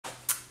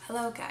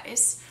Hello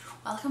guys,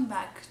 welcome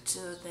back to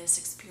this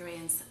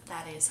experience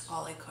that is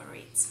All Eco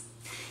Reads.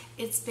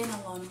 It's been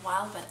a long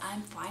while, but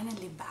I'm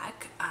finally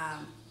back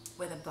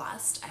with a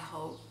blast, I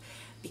hope,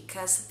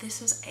 because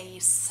this is a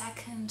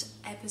second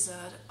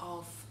episode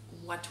of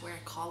what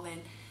we're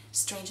calling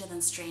Stranger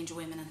Than Strange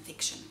Women in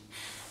Fiction.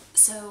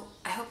 So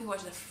I hope you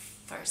watched the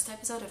first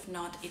episode. If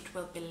not, it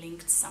will be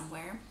linked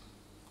somewhere,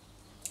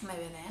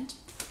 maybe at the end.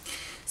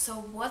 So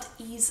what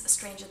is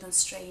Stranger Than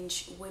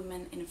Strange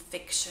Women in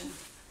Fiction?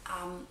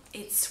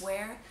 It's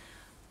where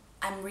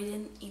I'm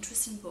reading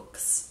interesting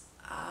books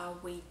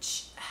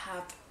which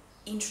have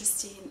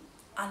interesting,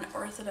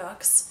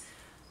 unorthodox,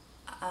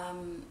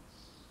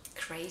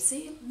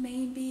 crazy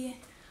maybe,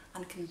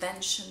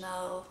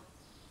 unconventional,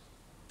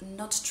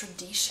 not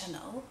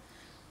traditional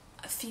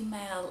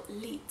female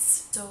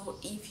leads. So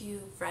if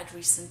you've read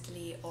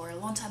recently or a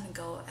long time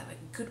ago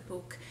a good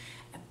book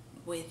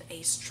with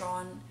a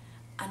strong,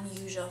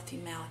 unusual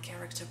female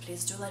character,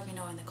 please do let me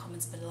know in the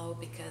comments below,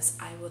 because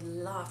I would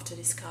love to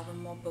discover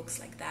more books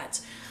like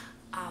that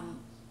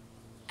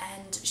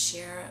and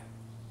share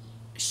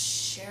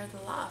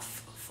the love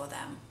for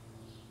them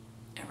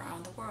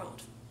around the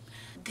world.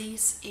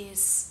 This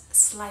is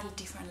slightly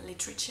different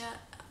literature,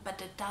 but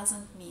that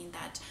doesn't mean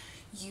that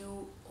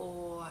you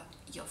or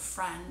your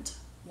friend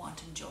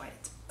won't enjoy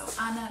it.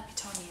 So Anna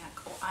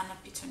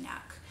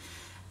Pitoniak,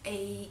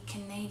 a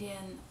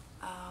Canadian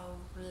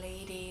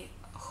lady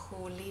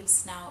who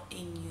lives now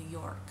in New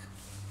York,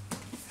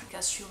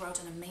 because she wrote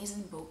an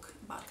amazing book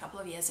about a couple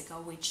of years ago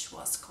which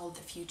was called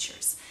The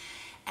Futures,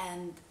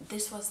 and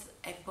this was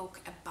a book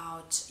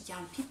about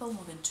young people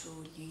moving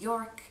to New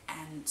York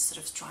and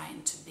sort of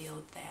trying to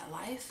build their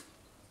life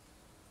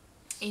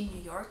in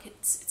New York.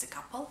 It's a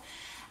couple,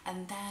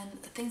 and then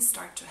things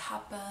start to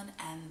happen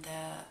and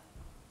the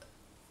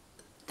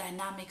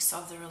dynamics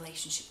of the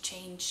relationship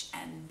change,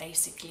 and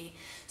basically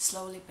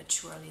slowly but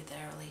surely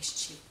their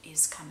relationship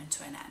is coming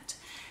to an end.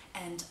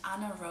 And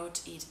Anna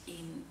wrote it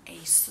in a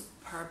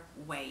superb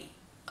way,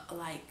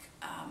 like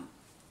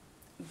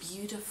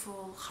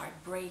beautiful,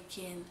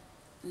 heartbreaking,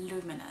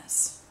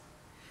 luminous,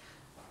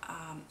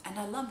 and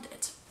I loved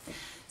it.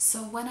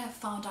 So when I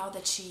found out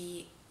that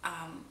she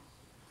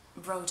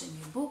wrote a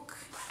new book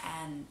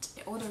and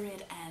I ordered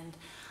it, and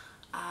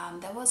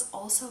there was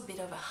also a bit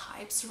of a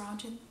hype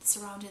surrounding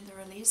the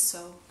release,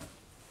 so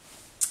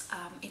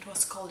it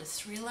was called a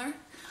thriller.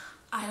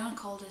 I don't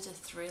call it a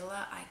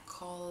thriller, I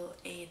call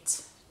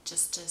it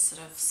just a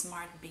sort of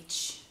smart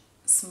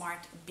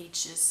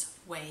bitches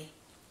way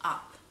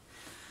up.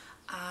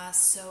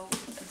 So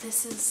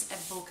this is a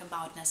book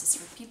about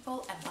necessary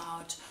people,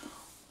 about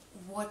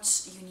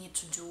what you need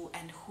to do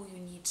and who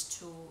you need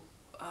to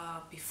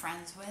be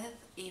friends with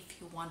if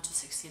you want to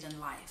succeed in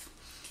life.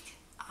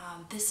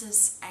 This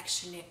is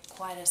actually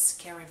quite a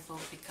scary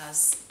book,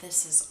 because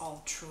this is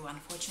all true,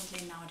 unfortunately,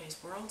 in nowadays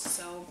world.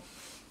 So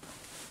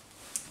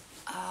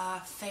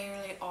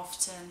fairly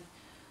often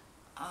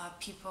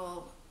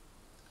people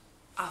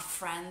are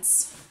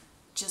friends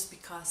just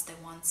because they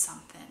want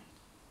something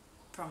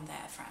from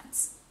their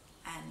friends,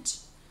 and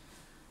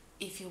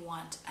if you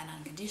want an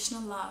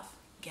unconditional love,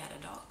 get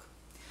a dog.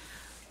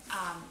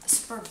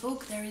 Super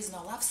book. There is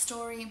no love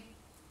story.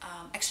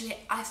 Actually,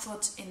 I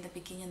thought in the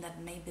beginning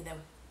that maybe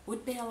there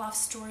would be a love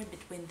story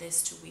between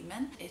these two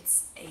women.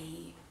 It's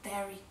a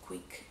very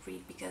quick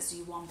read because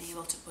you won't be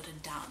able to put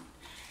it down,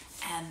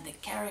 and the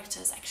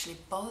characters, actually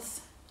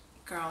both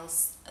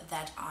girls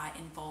that are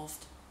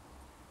involved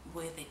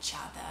with each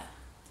other,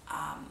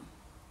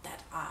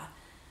 that are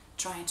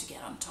trying to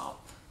get on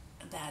top,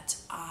 that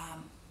are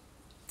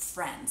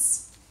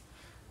friends,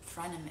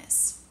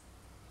 frenemies,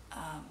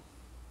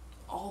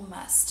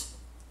 almost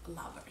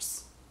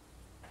lovers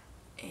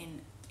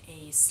in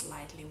a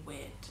slightly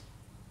weird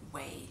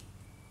way.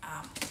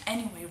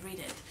 Anyway, read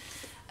it.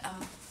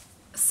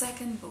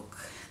 Second book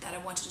that I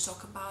wanted to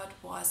talk about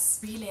was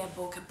really a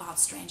book about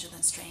Stranger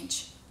Than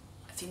Strange,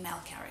 a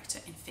female character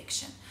in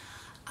fiction.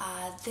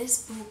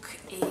 This book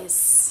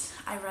is,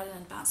 I read an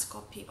advanced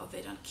copy of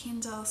it on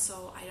Kindle,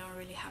 so I don't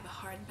really have a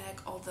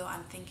hardback, although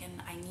I'm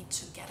thinking I need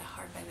to get a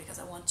hardback because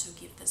I want to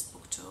give this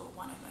book to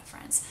one of my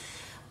friends.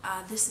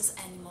 This is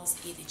Animals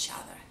Eat Each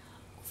Other.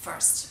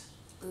 First,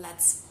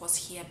 let's pause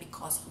here,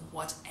 because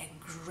what a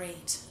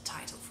great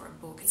title for a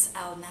book. It's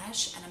Elle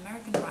Nash, an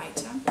American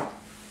writer,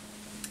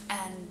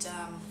 and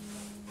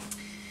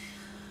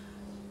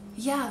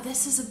yeah,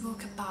 this is a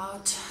book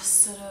about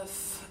sort of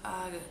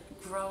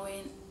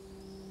growing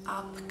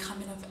up,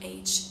 coming of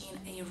age in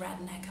a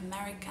redneck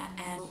America.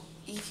 And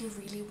if you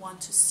really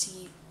want to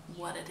see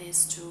what it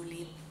is to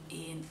live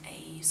in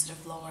a sort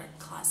of lower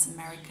class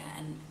America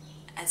and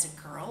as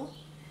a girl,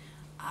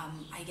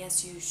 I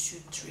guess you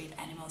should read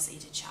Animals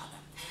Eat Each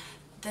Other.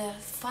 The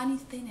funny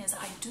thing is,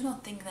 I do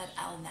not think that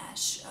Elle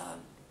Nash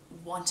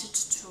wanted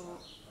to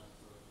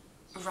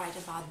write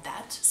about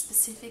that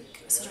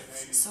specific sort of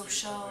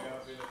social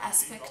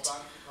aspect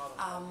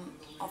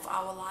of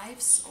our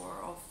lives,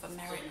 or of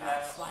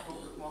America,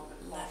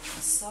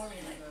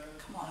 sorry, like,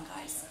 come on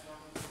guys.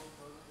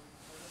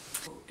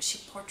 she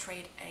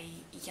portrayed a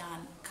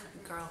young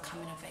girl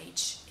coming of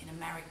age in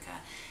America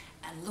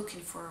and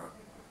looking for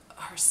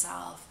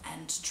herself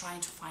and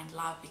trying to find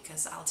love,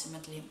 because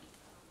ultimately,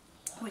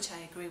 which I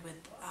agree with,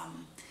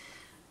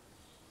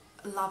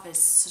 love is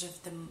sort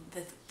of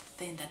the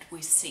thing that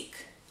we seek,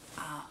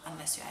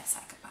 unless you're a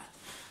psychopath.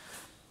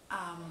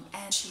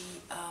 And she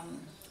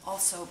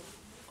also,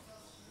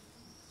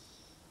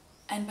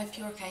 and by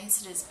pure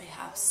coincidence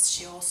perhaps,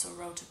 she also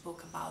wrote a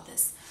book about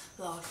this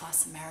lower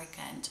class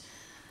America. And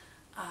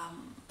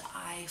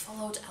I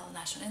followed Elle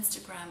Nash on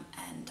Instagram,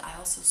 and I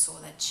also saw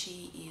that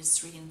she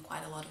is reading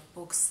quite a lot of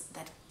books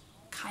that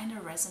kind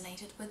of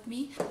resonated with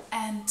me.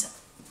 And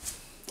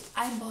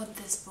I bought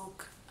this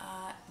book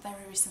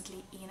very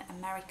recently in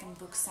American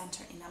Book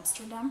Center in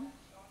Amsterdam.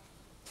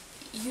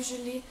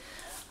 Usually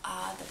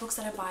the books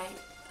that I buy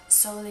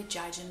solely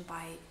judging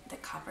by the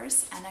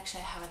covers, and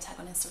actually I have a tag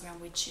on Instagram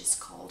which is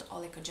called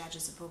Oliko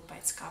Judges a Book by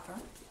its cover.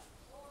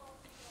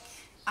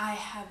 I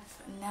have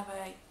never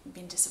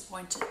been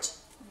disappointed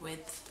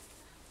with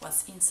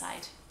what's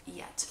inside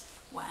yet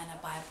when I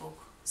buy a book,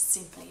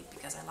 simply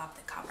because I love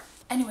the cover.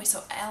 Anyway,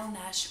 so Elle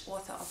Nash,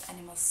 author of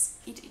Animals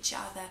Eat Each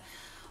Other,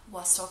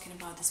 was talking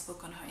about this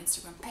book on her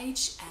Instagram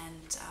page,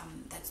 and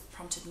that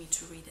prompted me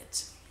to read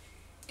it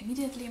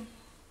immediately.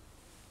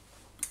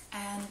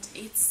 And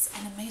it's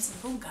an amazing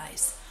book,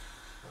 guys.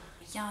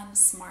 A young,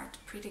 smart,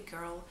 pretty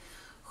girl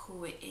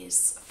who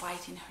is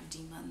fighting her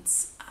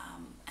demons,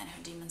 and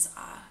her demons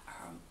are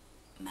her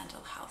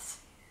mental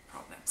health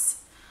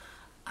problems.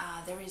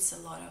 There is a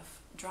lot of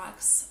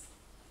drugs,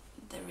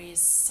 there is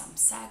some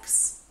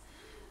sex,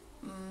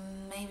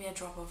 maybe a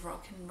drop of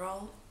rock and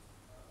roll,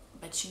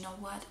 but you know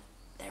what?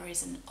 There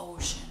is an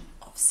ocean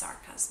of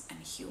sarcasm and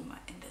humor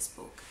in this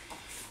book,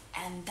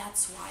 and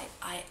that's why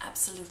I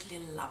absolutely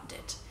loved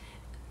it.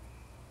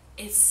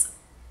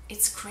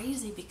 It's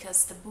crazy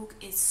because the book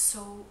is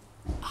so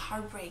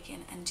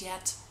heartbreaking and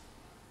yet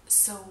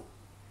so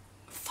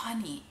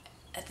funny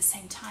at the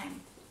same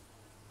time.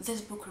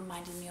 This book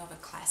reminded me of a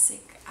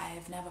classic,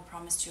 I've Never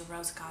Promised You a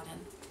Rose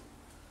Garden.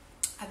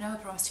 I've Never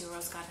Promised You a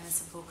Rose Garden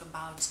is a book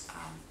about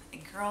a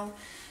girl,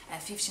 a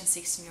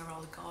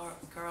 15-16-year-old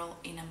girl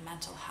in a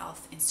mental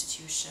health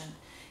institution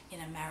in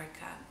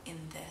America in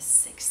the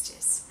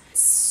 60s. It's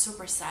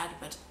super sad,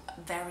 but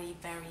very,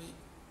 very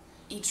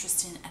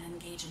interesting and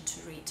engaging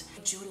to read.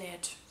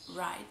 Juliet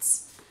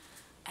writes,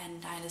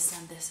 and I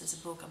understand this is a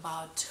book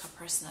about her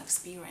personal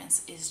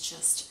experience, is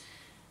just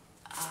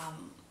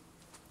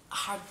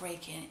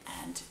heartbreaking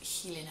and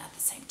healing at the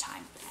same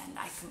time, and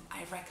I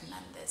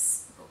recommend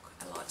this book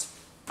a lot.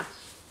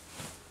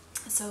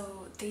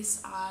 So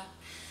these are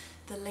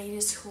the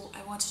ladies who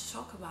I wanted to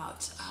talk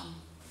about.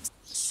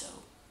 So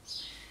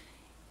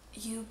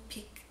you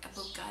pick a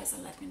book, guys,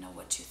 and let me know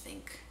what you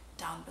think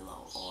down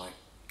below, or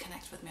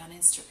connect with me on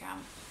Instagram.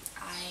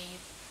 I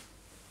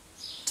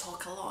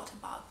talk a lot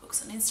about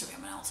books on Instagram,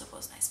 and I also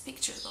post nice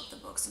pictures of the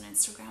books on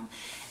Instagram.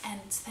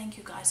 And thank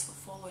you guys for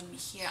following me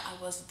here.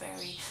 I was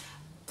very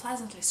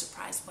pleasantly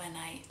surprised when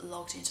I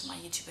logged into my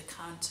YouTube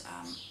account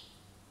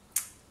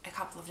a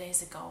couple of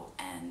days ago,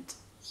 and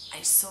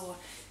I saw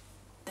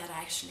that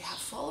I actually have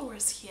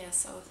followers here,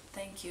 so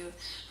thank you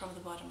from the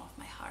bottom of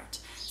my heart.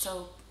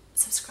 So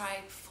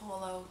subscribe,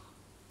 follow,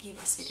 give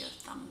this video a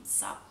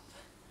thumbs up,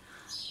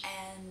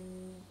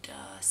 and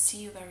see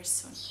you very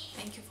soon.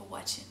 Thank you for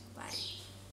watching. Bye.